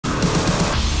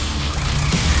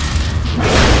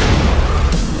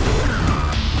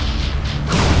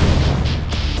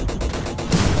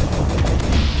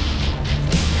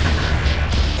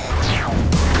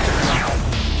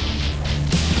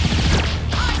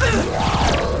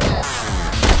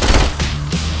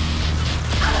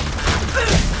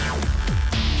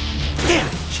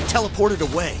teleported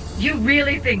away. You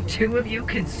really think two of you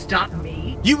can stop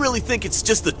me? You really think it's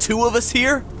just the two of us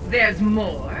here? There's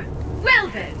more. Well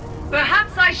then,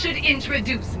 perhaps I should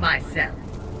introduce myself.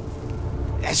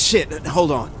 Shit,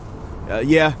 hold on.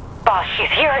 Yeah? Boss, she's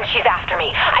here and she's after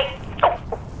me.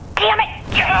 Oh, damn it!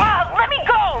 Let me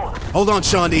go! Hold on,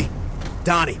 Shaundi.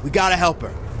 Donnie, we gotta help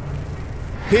her.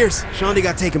 Pierce, Shaundi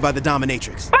got taken by the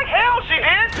dominatrix. Like hell she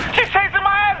did! She's chasing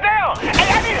my ass down!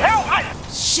 Hey, I need help!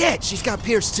 Shit, she's got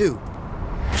Pierce too.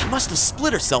 She must have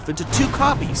split herself into two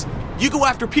copies. You go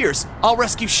after Pierce, I'll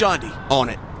rescue Shaundi. On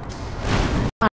it.